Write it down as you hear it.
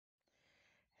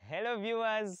Hello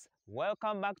viewers,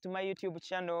 welcome back to my YouTube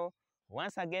channel.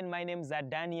 Once again, my name is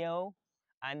Daniel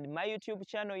and my YouTube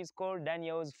channel is called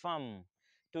Daniel's Farm.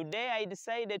 Today I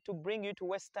decided to bring you to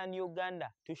Western Uganda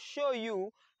to show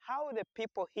you how the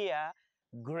people here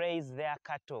graze their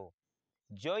cattle.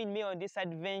 Join me on this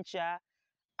adventure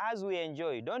as we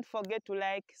enjoy. Don't forget to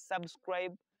like,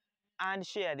 subscribe and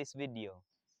share this video.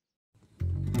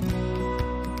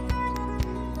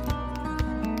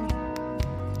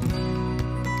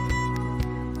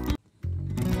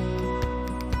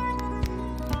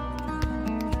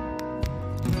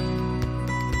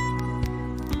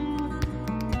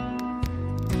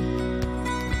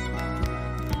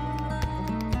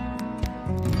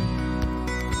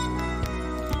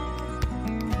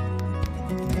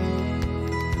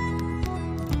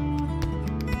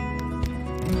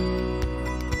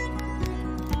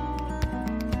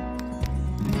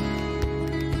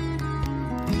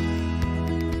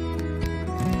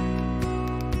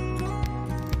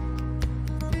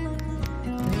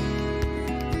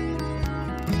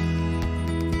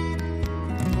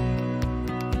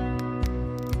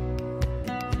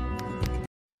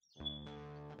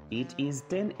 It is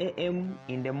 10 a.m.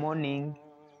 in the morning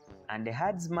and the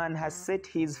herdsman has set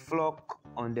his flock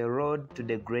on the road to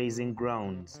the grazing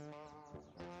grounds.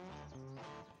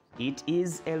 It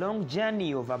is a long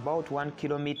journey of about 1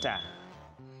 kilometer,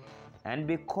 and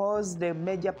because the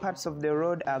major parts of the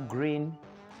road are green,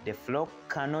 the flock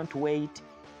cannot wait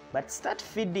but start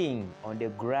feeding on the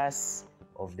grass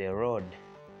of the road.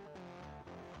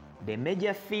 The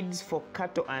major feeds for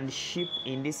cattle and sheep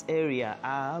in this area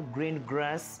are green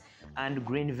grass and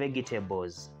green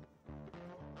vegetables.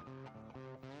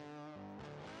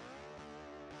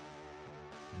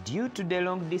 Due to the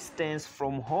long distance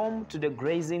from home to the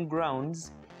grazing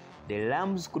grounds, the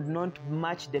lambs could not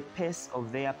match the pace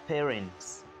of their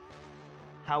parents.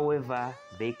 However,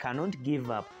 they cannot give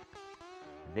up.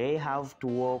 They have to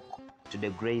walk to the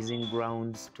grazing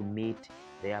grounds to meet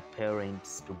their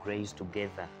parents to graze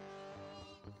together.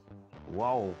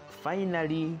 Wow,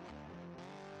 finally,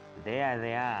 there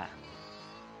they are.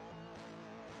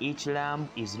 Each lamb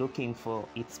is looking for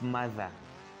its mother.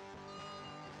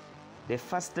 The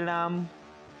first lamb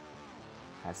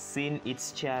has seen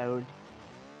its child,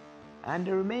 and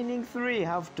the remaining 3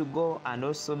 have to go and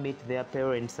also meet their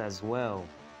parents as well.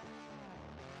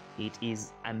 It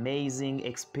is an amazing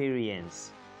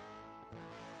experience.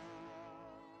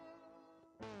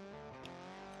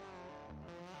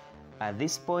 At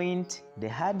this point, the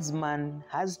herdsman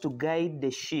has to guide the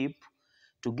sheep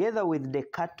together with the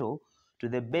cattle to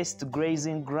the best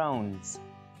grazing grounds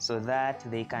so that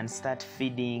they can start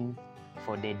feeding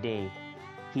for the day.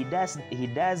 He does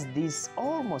this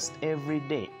almost every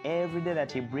day. Every day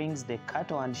that he brings the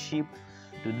cattle and sheep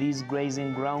to these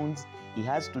grazing grounds, he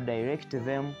has to direct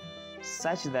them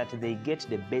such that they get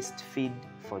the best feed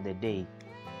for the day.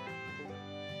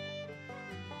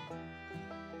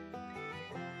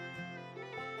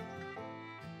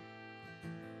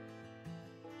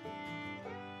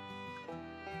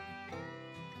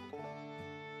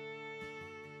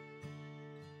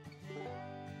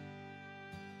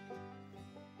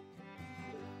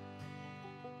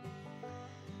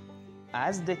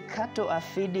 As the cattle are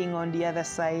feeding on the other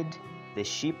side, the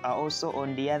sheep are also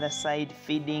on the other side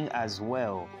feeding as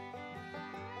well.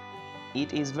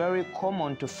 It is very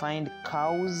common to find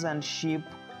cows and sheep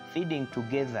feeding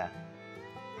together.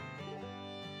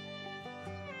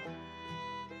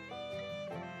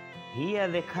 Here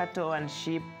the cattle and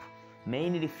sheep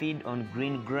mainly feed on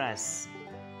green grass.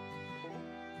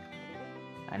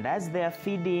 And as they are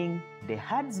feeding, the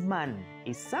herdsman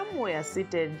is somewhere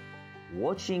seated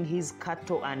watching his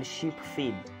cattle and sheep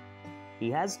feed.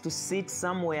 He has to sit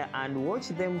somewhere and watch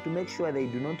them to make sure they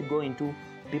do not go into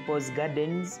people's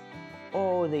gardens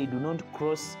or they do not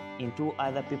cross into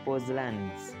other people's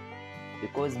lands.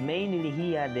 Because mainly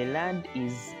here the land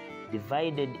is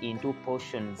divided into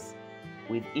portions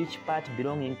with each part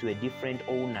belonging to a different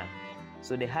owner.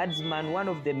 So the herdsman, one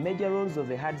of the major roles of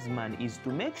the herdsman is to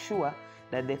make sure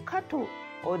that the cattle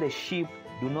or the sheep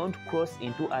do not cross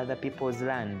into other people's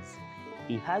lands.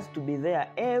 He has to be there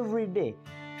every day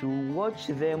to watch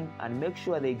them and make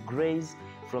sure they graze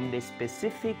from the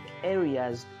specific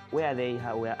areas where they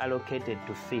were allocated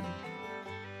to feed.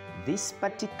 This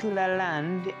particular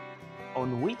land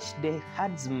on which the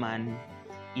herdsman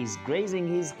is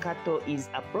grazing his cattle is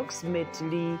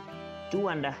approximately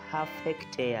 2.5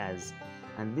 hectares,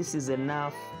 and this is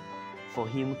enough for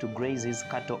him to graze his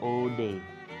cattle all day.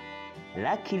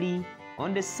 Luckily,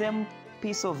 on the same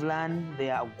piece of land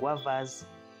there are guavas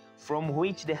from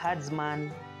which the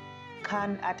herdsman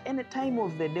can, at any time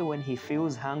of the day when he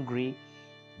feels hungry,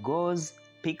 goes,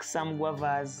 picks some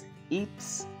guavas,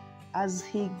 eats as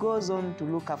he goes on to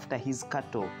look after his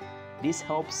cattle. This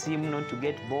helps him not to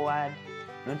get bored,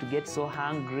 not to get so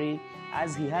hungry,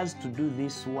 as he has to do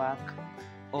this work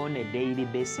on a daily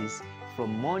basis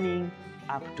from morning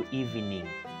up to evening.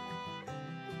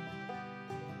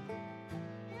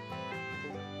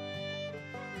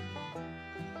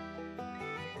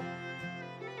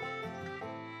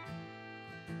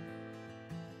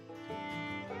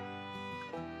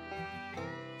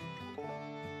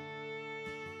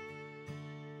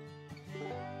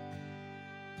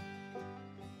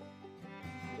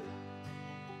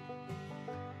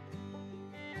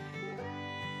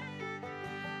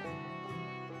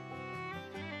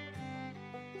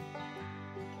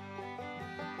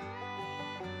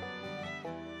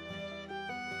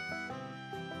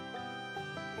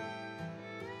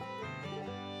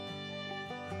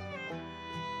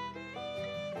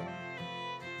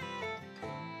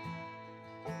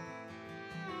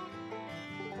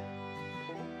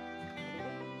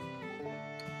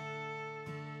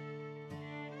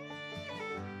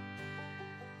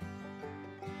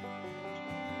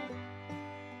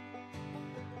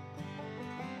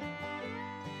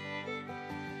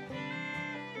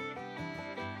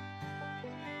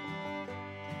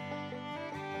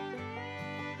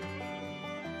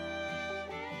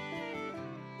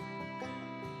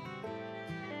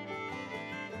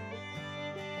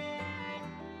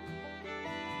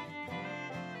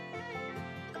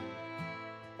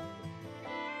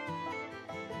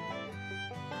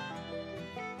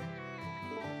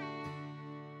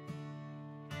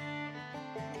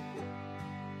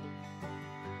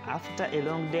 After a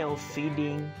long day of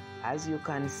feeding, as you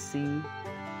can see,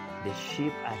 the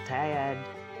sheep are tired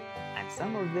and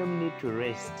some of them need to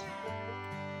rest.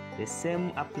 The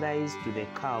same applies to the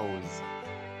cows.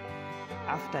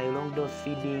 After a long day of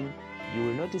feeding, you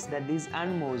will notice that these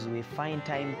animals will find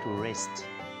time to rest.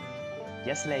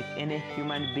 Just like any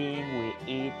human being will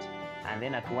eat, and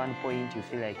then at one point you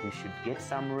feel like you should get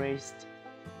some rest.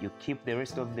 You keep the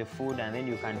rest of the food and then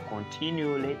you can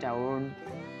continue later on.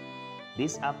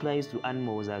 This applies to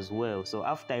animals as well. So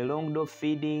after a long day of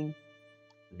feeding,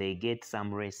 they get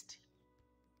some rest.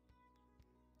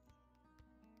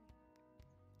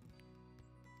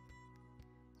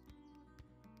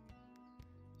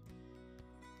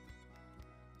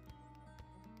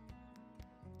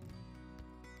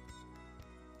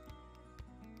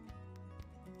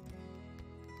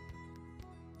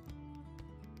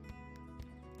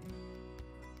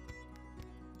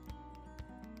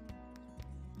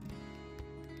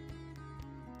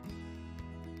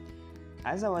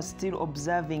 As I was still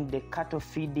observing the cattle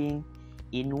feeding,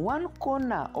 in one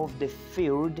corner of the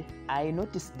field, I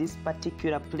noticed this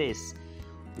particular place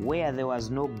where there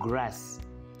was no grass.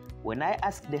 When I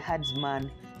asked the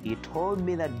herdsman, he told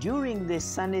me that during the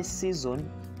sunny season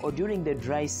or during the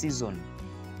dry season,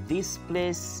 this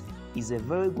place is a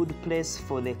very good place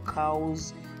for the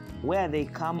cows, where they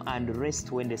come and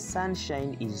rest when the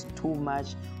sunshine is too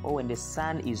much or when the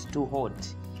sun is too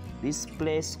hot. This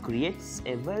place creates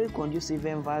a very conducive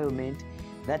environment,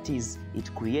 that is, it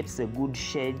creates a good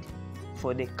shade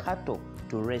for the cattle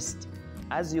to rest.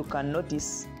 As you can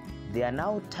notice, they are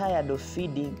now tired of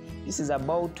feeding. This is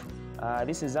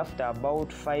after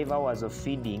about 5 hours of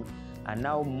feeding, and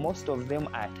now most of them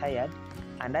are tired.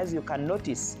 And as you can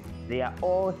notice, they are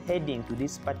all heading to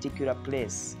this particular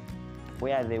place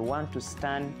where they want to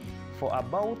stand for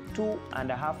about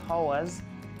 2.5 hours.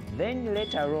 Then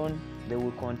later on, they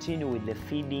will continue with the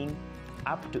feeding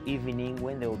up to evening,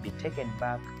 when they will be taken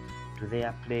back to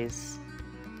their place.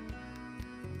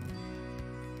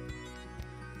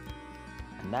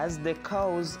 And as the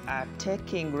cows are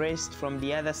taking rest from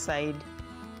the other side,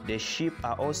 the sheep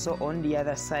are also on the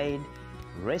other side,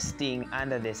 resting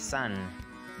under the sun.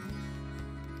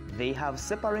 They have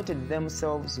separated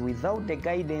themselves without the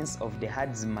guidance of the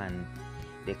herdsman.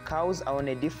 The cows are on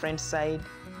a different side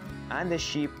and the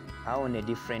sheep are on a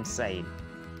different side.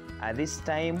 At this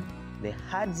time, the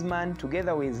herdsman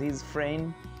together with his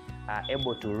friend are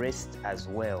able to rest as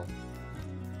well.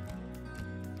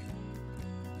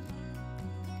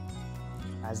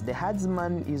 As the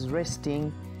herdsman is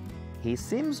resting, he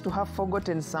seems to have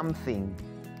forgotten something.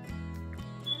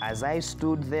 As I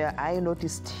stood there, I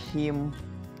noticed him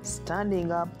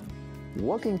standing up,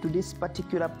 walking to this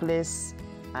particular place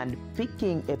and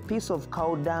picking a piece of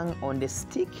cow dung on the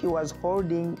stick he was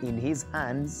holding in his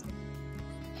hands.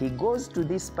 He goes to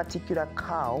this particular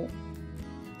cow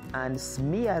and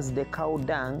smears the cow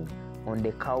dung on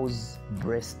the cow's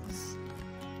breasts.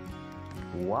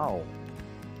 Wow!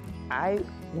 I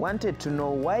wanted to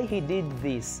know why he did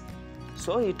this.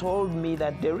 So he told me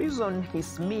that the reason he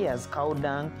smears cow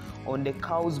dung on the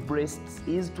cow's breasts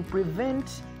is to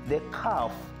prevent the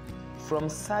calf from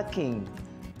sucking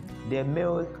the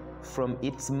milk from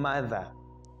its mother,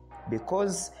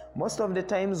 because most of the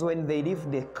times when they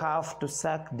leave the calf to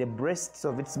suck the breasts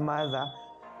of its mother,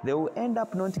 they will end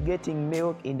up not getting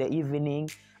milk in the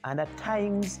evening, and at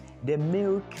times the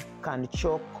milk can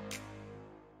choke.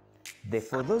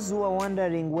 For those who are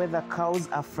wondering whether cows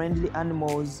are friendly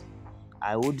animals,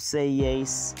 I would say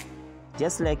yes.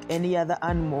 Just like any other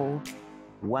animal,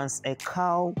 once a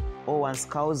cow or once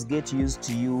cows get used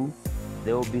to you,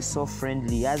 they will be so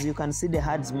friendly. As you can see, the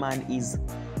herdsman is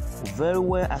very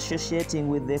well associating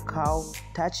with the cow,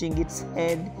 touching its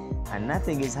head, and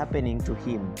nothing is happening to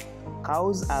him.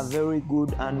 Cows are very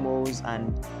good animals,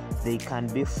 and they can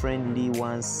be friendly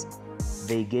once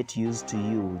they get used to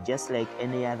you, just like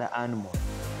any other animal.